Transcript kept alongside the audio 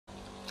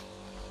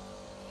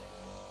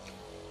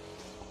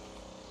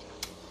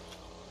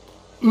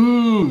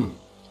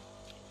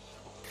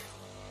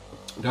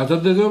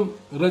ரசத்துக்கும்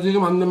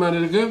இறைச்சிக்கும் அந்த மாதிரி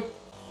இருக்கு.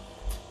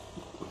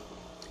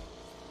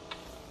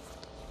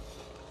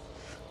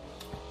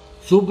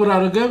 சூப்பரா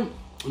இருக்கு.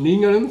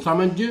 நீங்களும்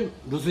சமைச்சு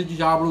ருசிச்சு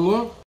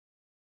சாப்பிடுங்க.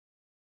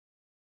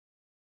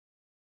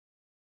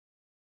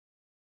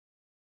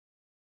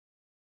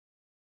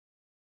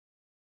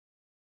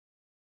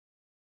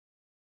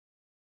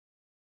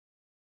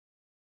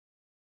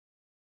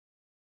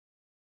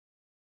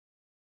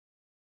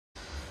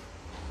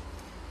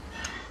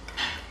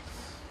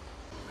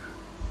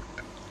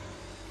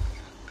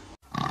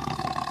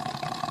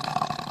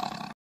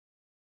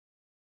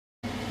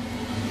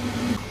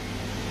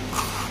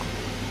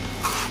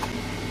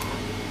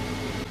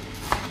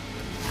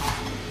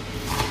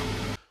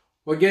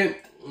 ஓகே,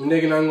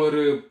 இன்னைக்கு நாங்கள்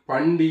ஒரு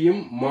பண்டியும்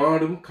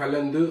மாடும்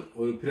கலந்து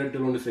ஒரு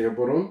பிரட்டல் ஒன்று செய்ய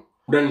போகிறோம்.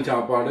 உடன்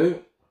சாப்பாடு.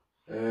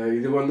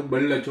 இது வந்து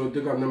வெள்ளை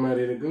சோத்துக்கு அந்த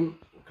மாதிரி இருக்கும்.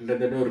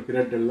 கிட்டத்தட்ட ஒரு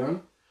பிரட்டல் தான்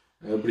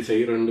இப்படி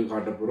செய்கிறோன்னு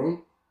காட்ட போகிறோம்.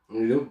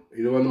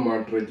 இது வந்து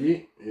மாட்டுறச்சி,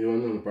 இது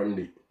வந்து அந்த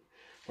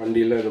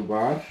பண்டியில் அந்த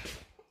பார்,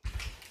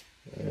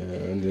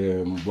 அந்த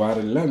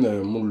பார் இல்லை, அந்த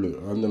முள்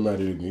அந்த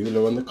மாதிரி இருக்கும்.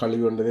 இதில் வந்து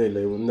கழுவி வந்ததே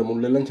இல்லை. இந்த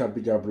முள்ளெல்லாம்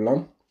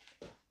சாப்பிடலாம்.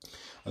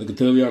 அதுக்கு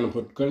தேவையான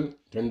பொருட்கள்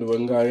 2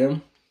 வெங்காயம்,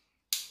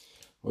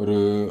 ஒரு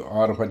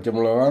 6 பச்சை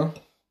மிளகா,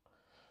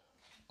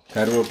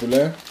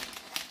 கருவேப்பிலை,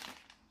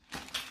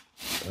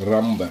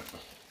 ரம்பை,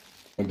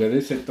 மற்றது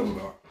செத்த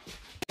மிளகா,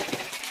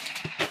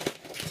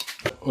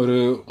 ஒரு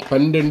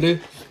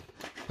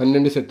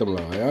 12 செத்த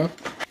மிளகாயா.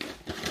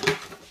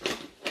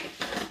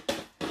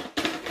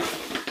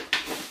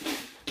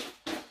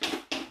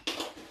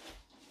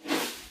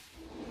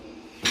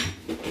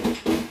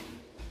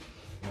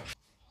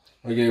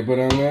 ஓகே, இப்போ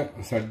நாங்கள்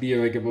சட்டியை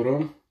வைக்க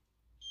போகிறோம்.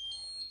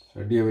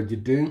 சட்டியை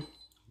வச்சுட்டு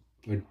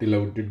வெட்டில்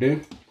விட்டுட்டு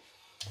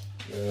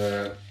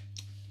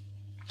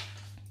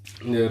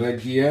இந்த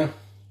இறைச்சியை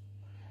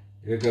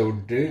இறக்க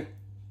விட்டு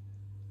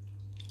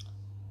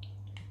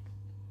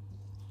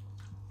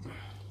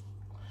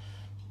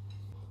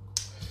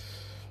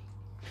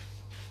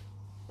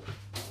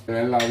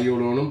நல்லா அவி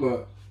விடணும். இப்போ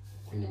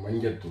கொஞ்சம்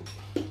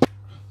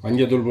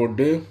மஞ்சத்தூள்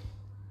போட்டு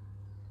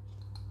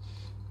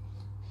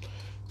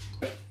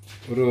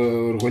ஒரு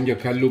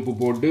கொஞ்சம் கல் உப்பு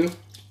போட்டு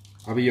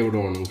அவிய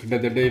விடணும்.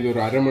 கிட்டத்தட்ட இது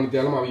ஒரு அரை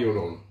மணித்தாலும் அவிய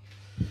விடணும்.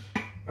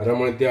 அரை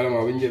மணித்தாலும்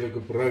அவிஞ்சதுக்கு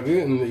பிறகு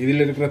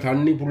இதில் இருக்கிற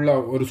தண்ணி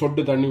ஃபுல்லாக ஒரு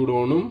சொட்டு தண்ணி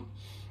விடணும்.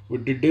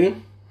 விட்டுட்டு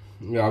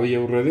அவிய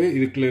விடுறது.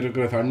 இதுக்குள்ள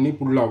இருக்கிற தண்ணி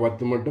ஃபுல்லாக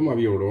வத்து மட்டும்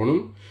அவிய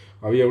விடணும்.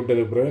 அவிய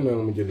விட்டதுக்கு பிறகு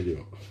நாங்கள் மிச்சம்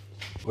செய்வோம்.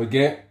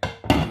 ஓகே,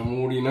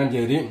 மூடினா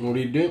சரி.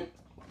 மூடிட்டு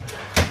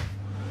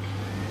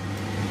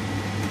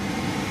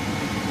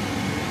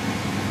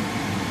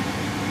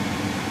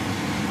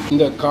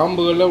இந்த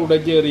காம்புகளில்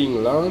உடைச்சி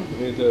எறிங்களா,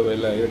 இது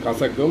இல்லை, இது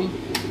கசக்கும்.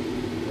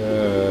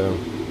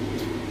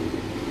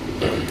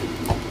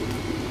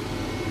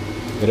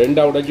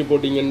 ரெண்டாக உடைச்சி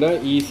போட்டிங்கன்னா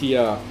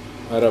ஈஸியாக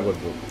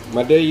அரைப்பட்டுரும்.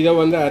 மற்ற இதை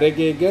வந்து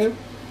அரைக்க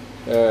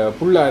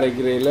ஃபுல்லாக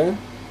அரைக்கிறதில்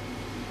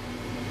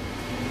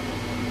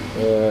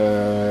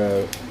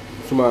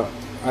சும்மா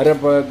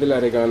அரைப்பதத்தில்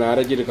அரைக்கான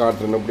அரைச்சிட்டு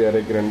காட்டுறேன் அப்படி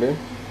அரைக்கிறேன்.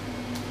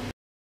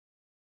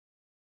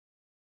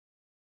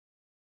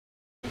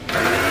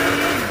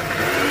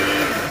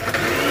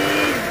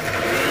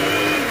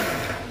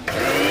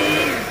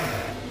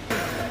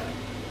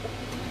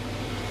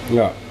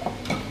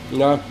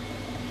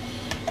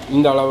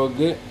 இந்த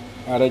அளவுக்கு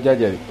அரைச்சா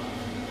சரி.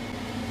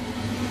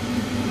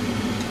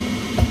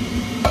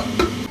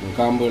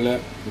 காம்புகளை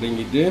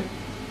இறங்கிட்டு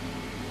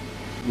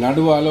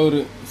நடுவால் ஒரு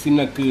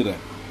சின்ன கீரை,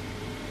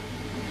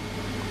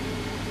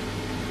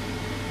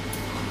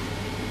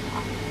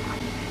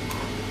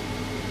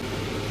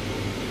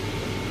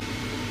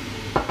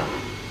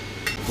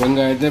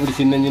 வெங்காயத்தை இப்படி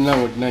சின்ன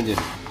வெட்டினா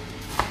சரி.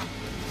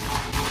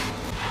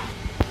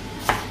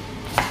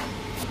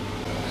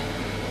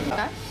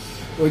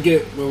 ஓகே,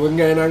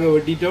 வெங்காயம் நாங்கள்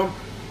வெட்டிட்டோம்.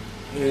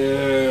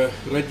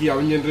 இறைச்சி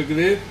அவிஞ்சின்னு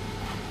இருக்குது.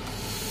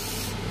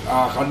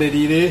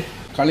 கண்டறியுது.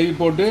 கழுவி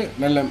போட்டு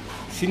நல்ல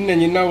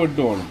சின்ன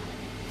வெட்டுவோம்.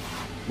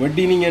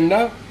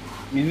 வெட்டினீங்கன்னா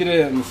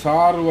இதில்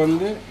சாறு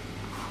வந்து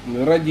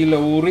இறைச்சியில்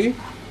ஊறி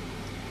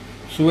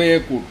சுவையை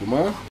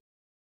கூட்டுமா.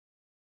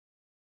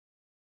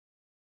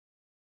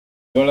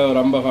 இவ்வளோ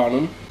ரொம்ப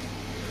காணும்.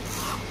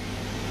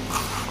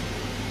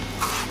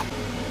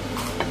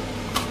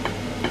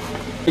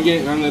 ஓகே,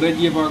 நாங்கள்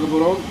இறைச்சியை பார்க்க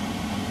போகிறோம்.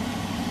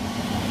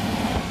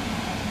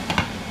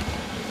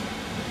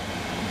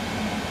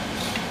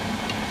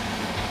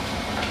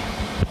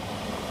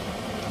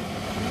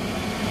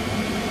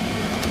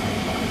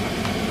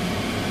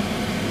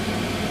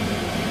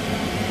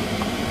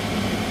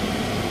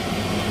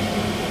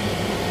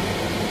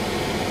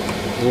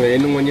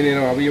 இன்னும் கொஞ்ச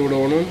நேரம் அவிய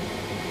விடணும்.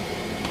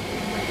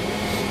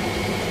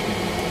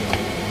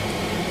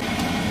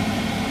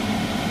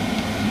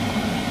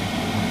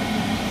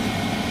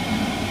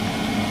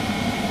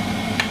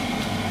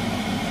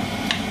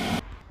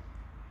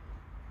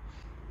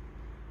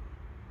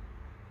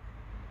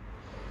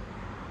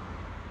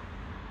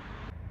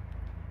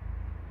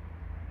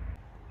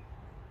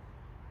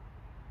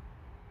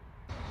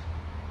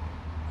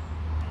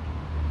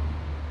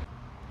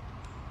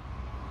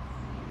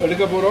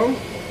 எடுக்க போகிறோம்.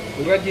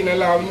 இறைச்சி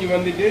நல்லா அவிஞ்சு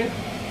வந்துட்டு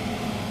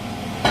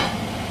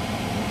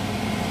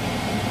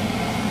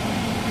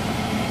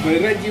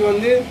இறைச்சி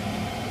வந்து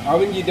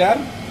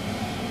அவிஞ்சிட்டார்.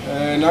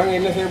 நாங்கள்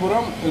என்ன செய்ய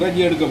போகிறோம்,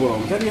 இறைச்சி எடுக்க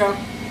போகிறோம். சரியா,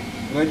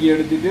 இறைச்சி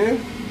எடுத்துட்டு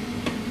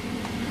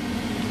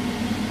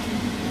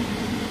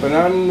இப்போ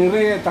நான்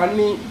நிறைய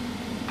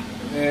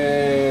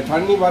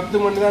தண்ணி பத்து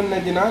மணி தான்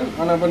நினைச்சினான்.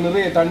 ஆனால் இப்போ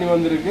நிறைய தண்ணி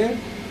வந்திருக்கு.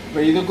 இப்போ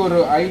இதுக்கு ஒரு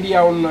ஐடியா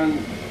ஒன்று நான்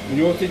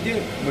யோசித்து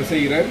இப்போ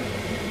செய்கிறேன்.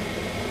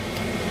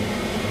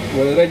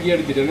 இறைச்சி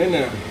எடுத்துட்டேன். என்ன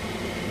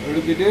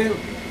எடுத்துட்டு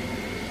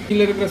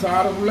கீழே இருக்கிற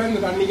சாரக்குள்ளே இந்த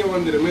தண்ணிக்கு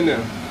வந்துடும். என்ன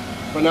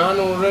இப்போ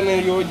நான் உடனே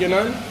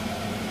யோசிச்சேன்னா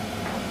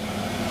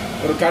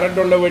ஒரு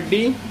கரண்டொண்டை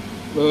வெட்டி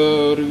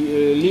ஒரு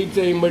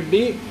லீட்ஸையும்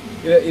வெட்டி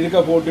இதுக்க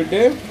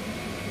போட்டுட்டு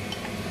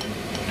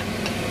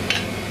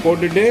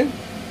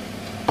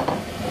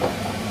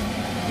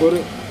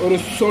ஒரு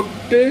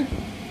சொட்டு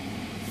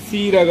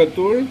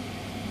சீரகத்தூள்,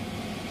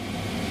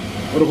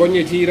 ஒரு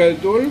கொஞ்சம்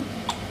சீரகத்தூள்,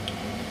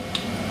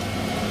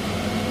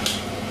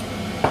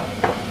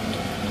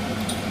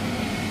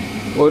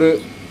 ஒரு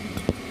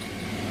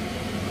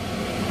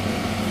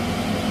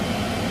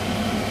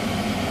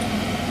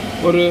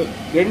ஒரு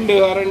 2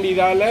 கரண்டி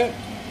இதால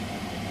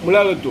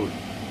மிளகுத்தூள்,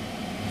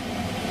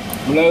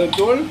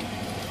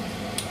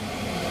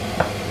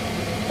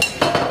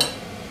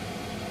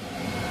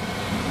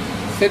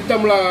 செத்த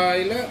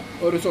மிளகாயில்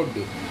ஒரு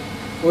சொட்டு,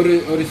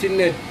 ஒரு சின்ன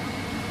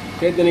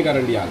சேத்தனி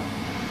கரண்டியால்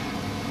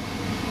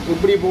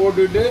இப்படி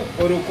போட்டுட்டு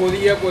ஒரு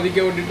கொதிக்க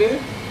விட்டுட்டு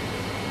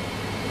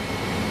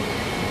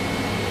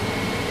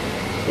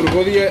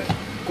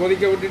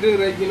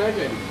இறைச்சினா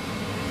சரி.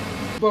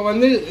 இப்போ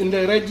வந்து இந்த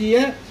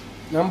இறைச்சியை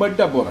நான்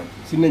பட்ட போகிறேன்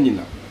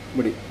சின்ன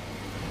இப்படி.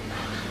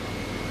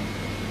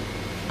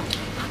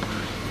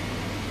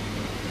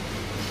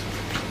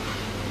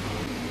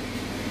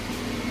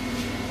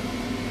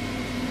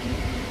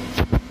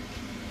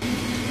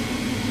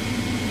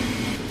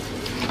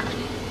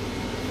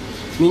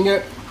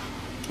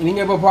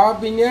 நீங்கள் இப்போ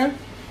பார்ப்பீங்க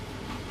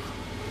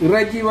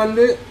இறைச்சி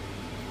வந்து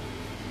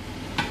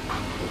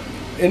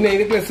என்ன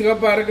இதுக்குள்ள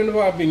சிகப்பாக இருக்குன்னு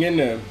பார்ப்பீங்க.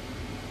 என்ன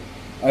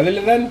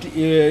அதில் தான்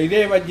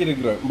இதே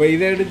வச்சிருக்கிறோம். இப்போ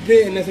இதை எடுத்து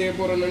என்ன செய்ய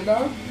போகிறோம்னா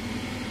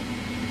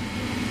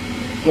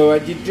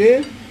வச்சுட்டு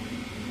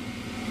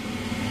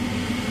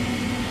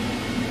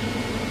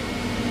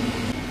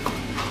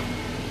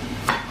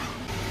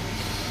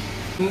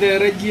இந்த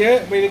இறைச்சியை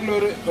இப்போ இதுக்குள்ள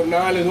ஒரு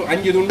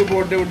 4-5 துண்டு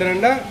போட்டு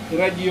விட்டுறேன்டா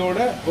இறைச்சியோட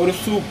ஒரு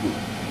சூப்பு.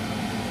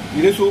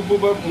 இது சூப்பு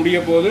இப்போ முடிய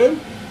போகுது.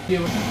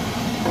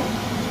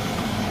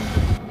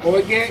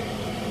 ஓகே,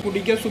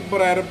 குடிக்க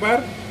சூப்பராக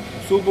இருப்பார்.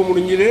 சூப்பு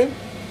முடிஞ்சுது.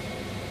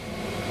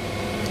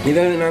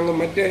 இதை நாங்கள்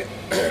மற்ற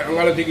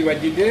அங்காளத்துக்கு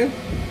வச்சுட்டு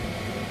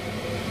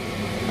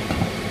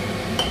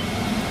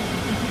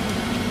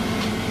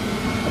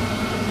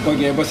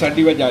ஓகே இப்போ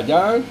சட்டி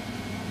வச்சாச்சா,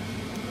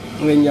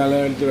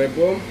 வெங்காயம் எடுத்து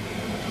வைப்போம்.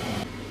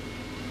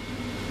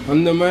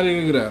 அந்த மாதிரி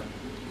இருக்கிற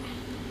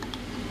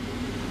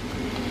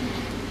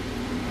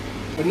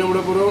என்ன விட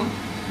போகிறோம்,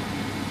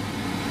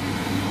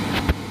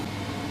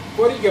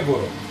 பொரிக்க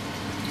போகிறோம்.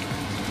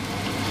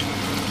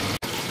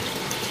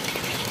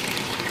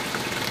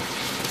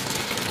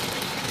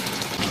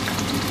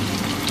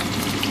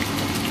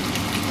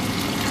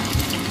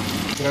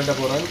 இரண்ட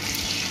போகிறேன்.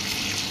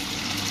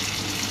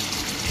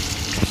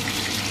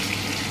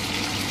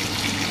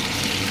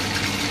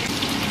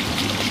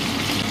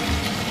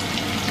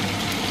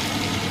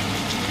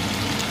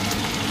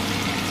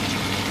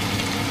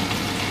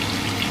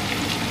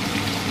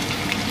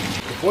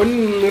 பொன்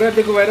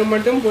நிறத்துக்கு வரும்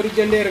மட்டும்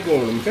பொரிச்சண்டே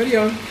இருக்கணும்.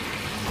 சரியா,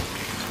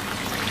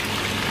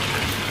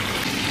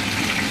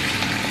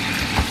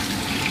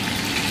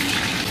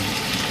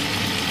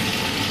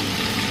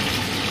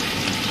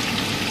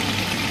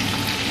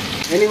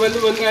 இனி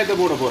வந்து வெங்காயத்தை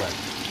போட போறேன்.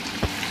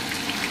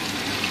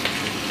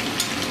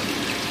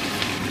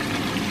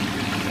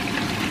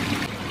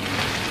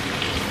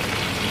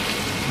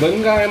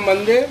 வெங்காயம்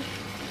வந்து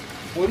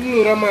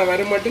பொன்னிறமா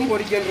வரும் மட்டும்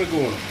பொரிச்சல்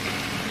இருக்கும்.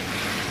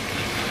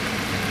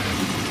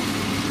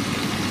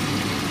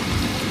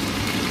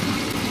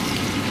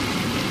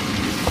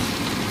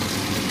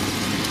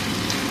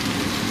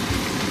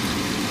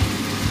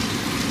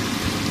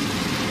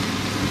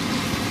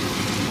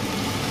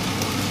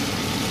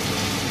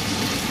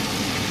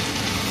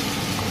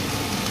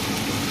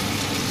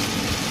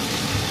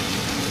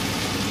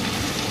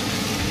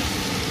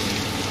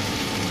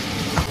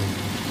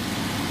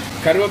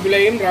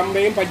 கருவேப்பிலையும்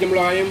ரம்பையும் பச்சை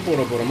மிளகாயும்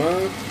போட போகிறோமா.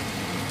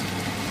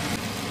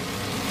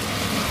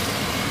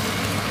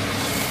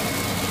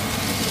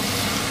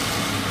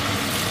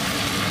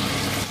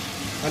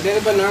 அதே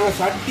இப்போ நாங்கள்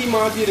சட்டி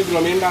மாற்றி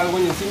இருக்கிறோம். ஏன்னா அது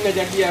கொஞ்சம் சின்ன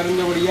சட்டியாக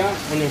இருந்தபடியாக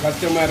கொஞ்சம்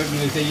கஷ்டமாக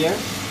இருக்குது செய்ய.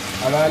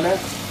 அதால்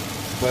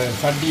இப்போ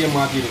சட்டியை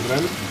மாற்றி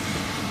இருக்கிறேன்.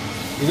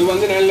 இது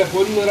வந்து நல்ல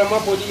பொன்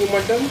நிறமாக பொதிக்க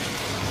மட்டும்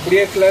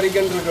இப்படியே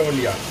கிளறிக்கன்னு இருக்க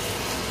வழியா.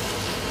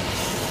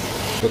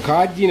 இப்போ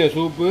காய்ச்சின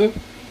சூப்பு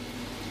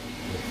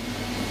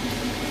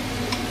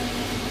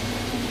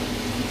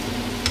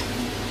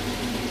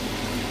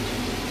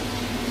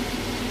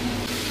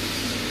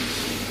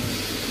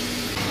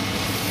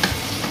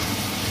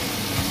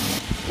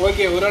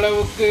ஓகே,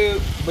 ஓரளவுக்கு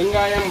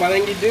வெங்காயம்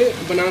வதங்கிட்டு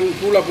இப்போ நான்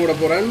தூளை போட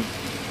போகிறேன்.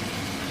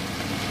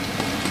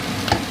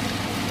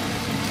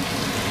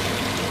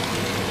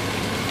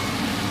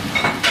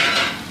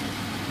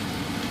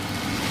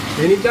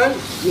 இனித்தான்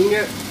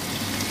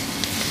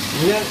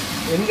நீங்கள்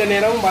எந்த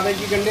நேரமும்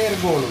வதக்கிக்கொண்டே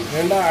இருக்கணும்,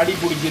 ஏண்டா அடி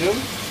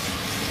பிடிச்சிடும்.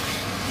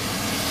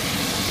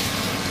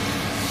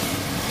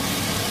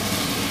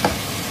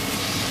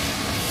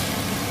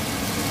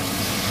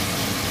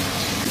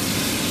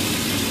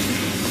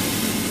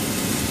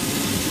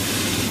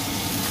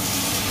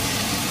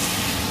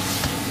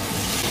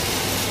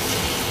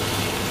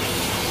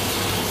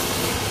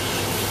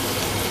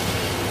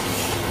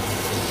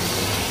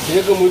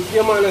 இதுக்கு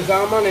முக்கியமான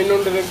சாமான்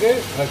இன்னொன்று இருக்கு,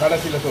 அது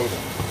கடைசியில்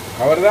சொல்கிறேன்.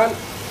 அவர் தான்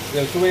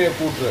இந்த சுவையை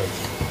கூட்டுறாரு.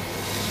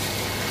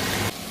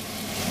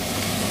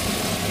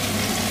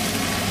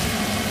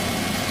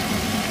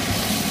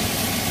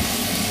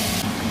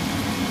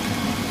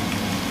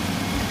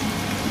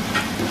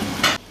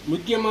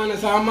 முக்கியமான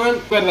சாமான்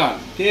தான்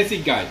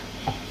தேசிக்காய்.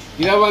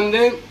 இதை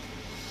வந்து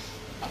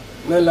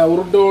நல்லா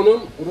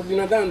உருட்டணும்.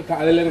 உருட்டினா தான்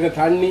அதில் இருக்க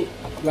தண்ணி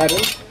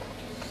வரும்.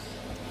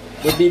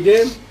 வெட்டிட்டு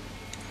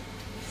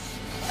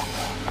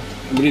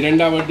இப்படி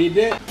ரெண்டாக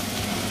வெட்டிட்டு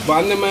இப்போ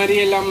அந்த மாதிரி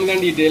எல்லாம்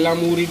தாண்டிட்டு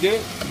எல்லாம் ஊறிட்டு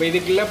இப்போ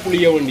இதுக்குள்ள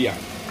புளிய வேண்டியா.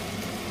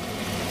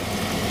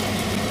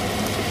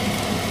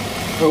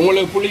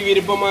 உங்களுக்கு புளி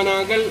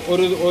விருப்பமானாக்கள்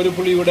ஒரு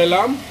புளி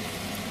விடலாம்,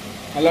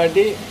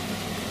 அல்லாட்டி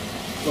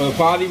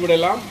பாதி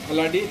விடலாம்,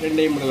 அல்லாட்டி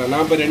ரெண்டையும் விடலாம்.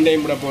 நான் இப்போ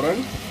ரெண்டையும் விட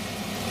போகிறேன்.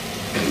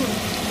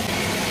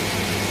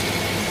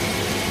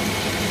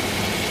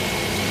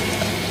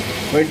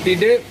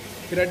 வெட்டிட்டு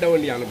பிரட்ட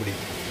வேண்டிய அனுப்பி.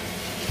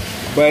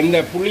 இப்போ இந்த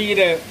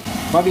புளியிற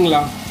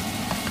பார்த்தீங்களா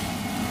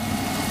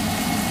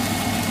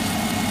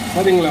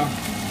பார்த்தீங்களா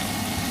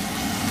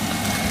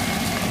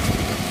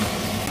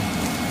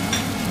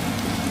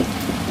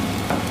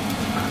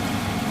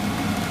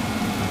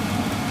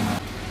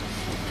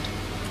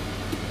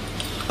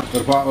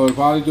ஒரு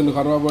பாதி துண்டு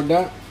கருவா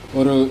போட்ட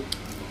ஒரு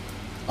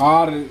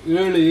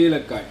 6-7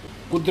 ஏலக்காய்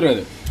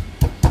குத்துறது.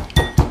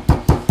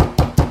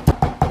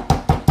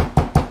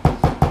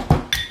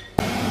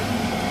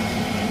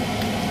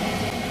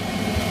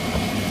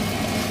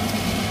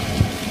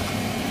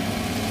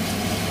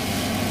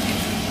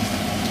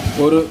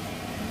 ஒரு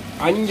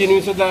 5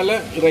 நிமிஷத்தால்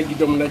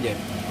இறக்கிட்டோம்னா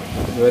சரி.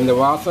 இந்த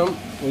வாசம்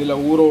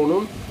இதில்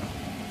ஊறணும்.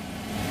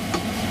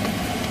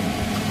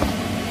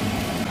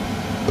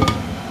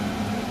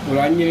 ஒரு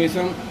 5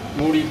 நிமிஷம்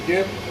மூடிட்டு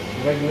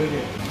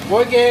இறக்கினது.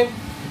 ஓகே,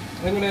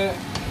 எங்களோட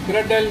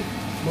பிரட்டல்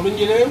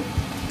முடிஞ்சது.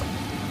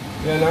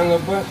 இதை நாங்கள்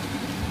இப்போ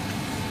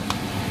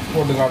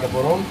போட்டு காட்ட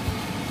போகிறோம்.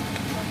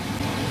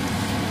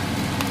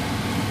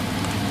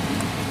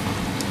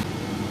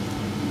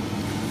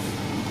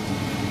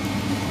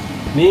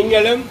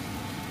 நீங்களும்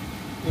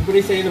இப்படி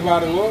செய்து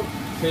பாருங்க.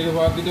 செய்து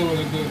பார்த்துட்டு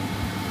உங்களுக்கு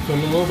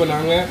சொல்லுங்க. இப்போ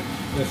நாங்கள்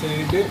இதை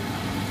செய்துட்டு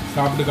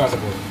சாப்பிட்டு காட்ட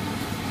போகிறோம்.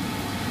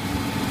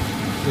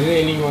 இதை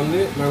இன்னைக்கு வந்து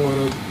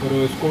நாங்கள் ஒரு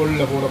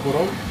ஸ்கூலில் போட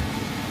போகிறோம்.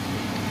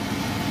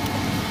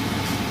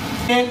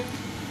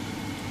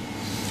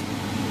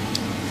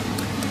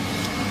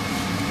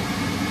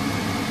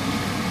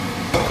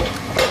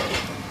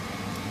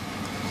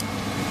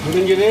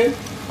 முடிஞ்சது.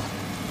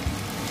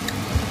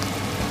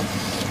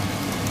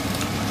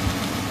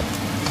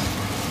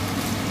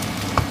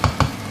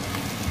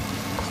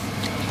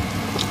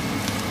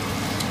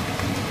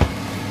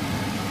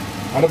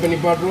 அடுப்பை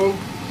நிப்பாட்டுவோம்.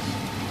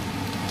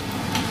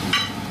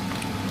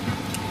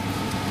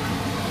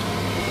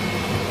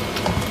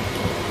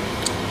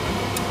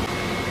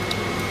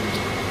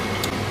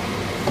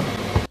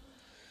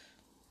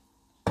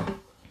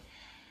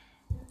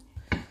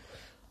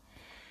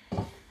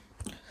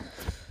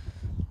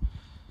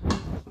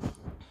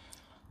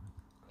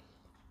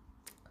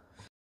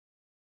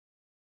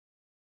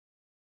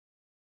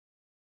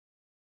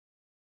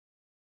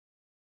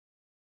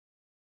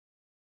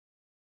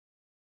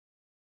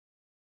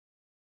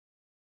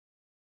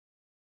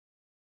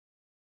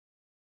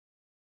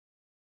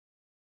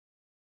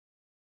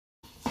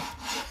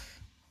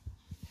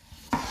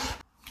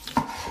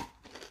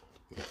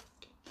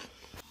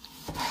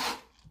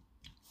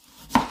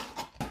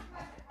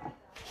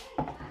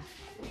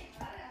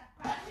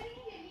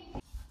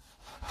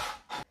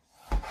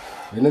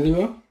 என்ன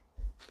தீவா?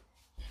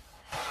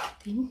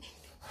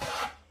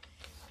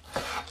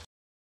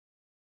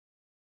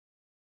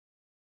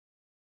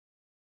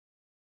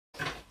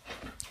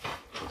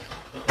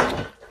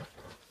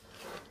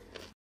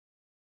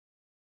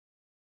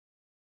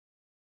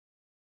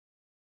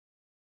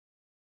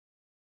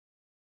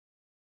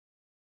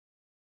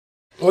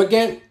 ஓகே,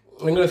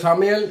 எங்களோட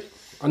சமையல்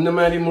அந்த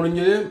மாதிரி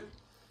முடிஞ்சது.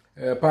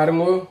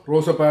 பாருங்க,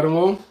 ரோஸை பாருங்க.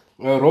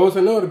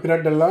 ரோஸ்ன்னு ஒரு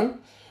பிரட்டெல்லாம்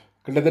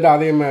கிட்டத்தட்ட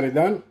அதே மாதிரி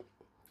தான்.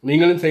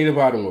 நீங்களும் செய்து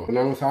பாருங்க.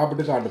 நாங்கள்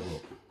சாப்பிட்டு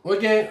காட்டுப்போம்.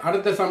 ஓகே,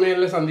 அடுத்த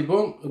சமையலில்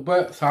சந்திப்போம். இப்போ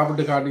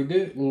சாப்பிட்டு காட்டிட்டு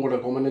உங்களோட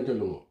கொமெண்ட்டை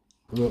சொல்லுங்க.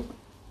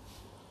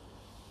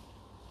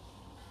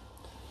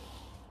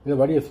 இதை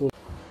வடிய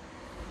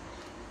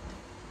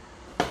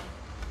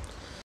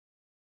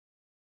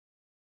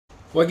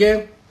ஓகே,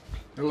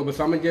 நாங்கள் இப்போ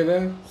சமைச்சதை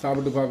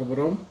சாப்பிட்டு பார்க்க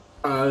போகிறோம்.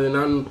 அது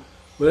நான்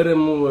வேறு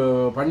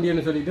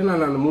பண்டிகைன்னு சொல்லிட்டு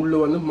நான் அந்த முள்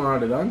வந்து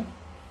மாடு தான்,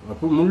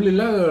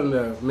 முள்ளில் அந்த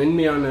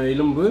மென்மையான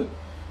எலும்பு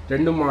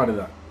ரெண்டும் மாடு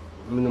தான்.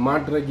 இந்த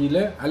மாட்டு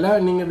இறைச்சியில் அல்ல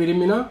நீங்கள்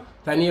விரும்பினா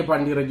தனியாக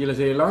பண்டி இறைச்சியில்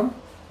செய்யலாம்,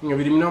 நீங்கள்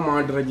விரும்பினா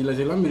மாட்டு இறைச்சியில்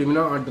செய்யலாம்,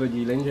 விரும்பினா ஆட்டு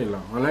இறைச்சியிலையும்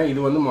செய்யலாம். ஆனால் இது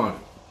வந்து மாடு.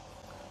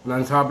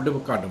 நான்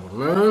சாப்பிட்டு காட்ட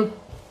போகிறேன்.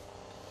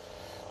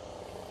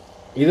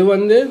 இது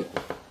வந்து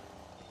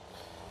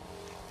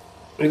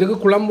இதுக்கு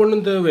குழம்பு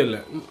ஒன்றும்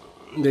தேவையில்லை.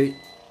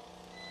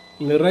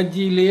 இந்த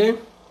இறைச்சியிலேயே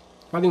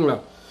பார்த்தீங்களா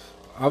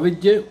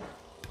அவிச்சு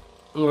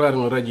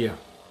பாருங்க இறைச்சியா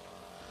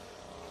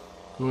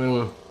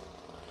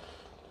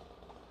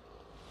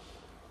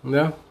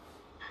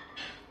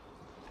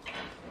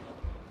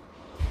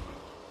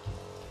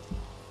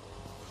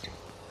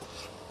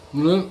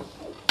இந்த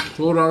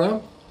சோறால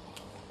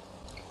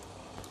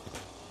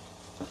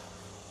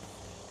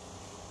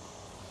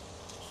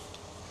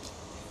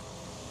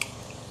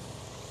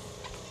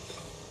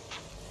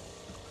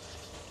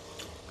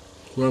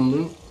குழம்பு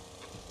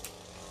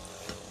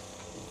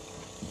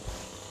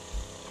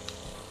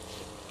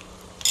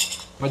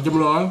பச்சை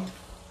மிளகா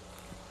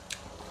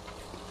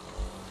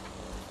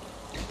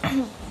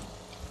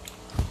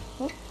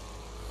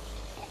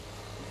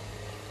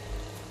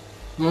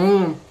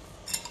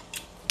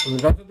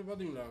ரசத்தை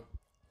பார்த்தீங்களா,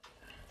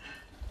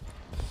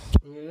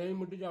 இதையும்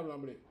மட்டும் சாப்பிடலாம்.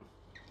 அப்படி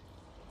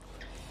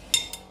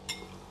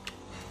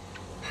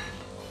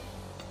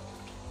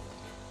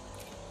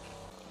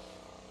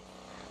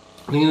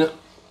நீங்கள்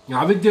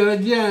அவிச்சு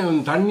இறைச்சி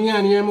தண்ணியாக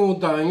அநியாயமாக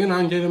ஊற்றாதீங்க.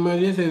 நான் செய்த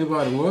மாதிரியே செய்து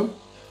பாருங்க,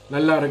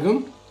 நல்லா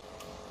இருக்கும்.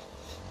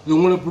 இது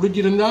உங்களுக்கு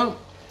பிடிச்சிருந்தா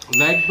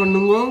லைக்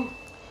பண்ணுங்க,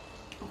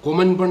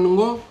 கமெண்ட்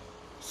பண்ணுங்க,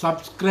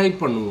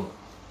 சப்ஸ்கிரைப் பண்ணுங்க.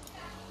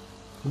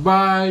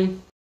 பாய்.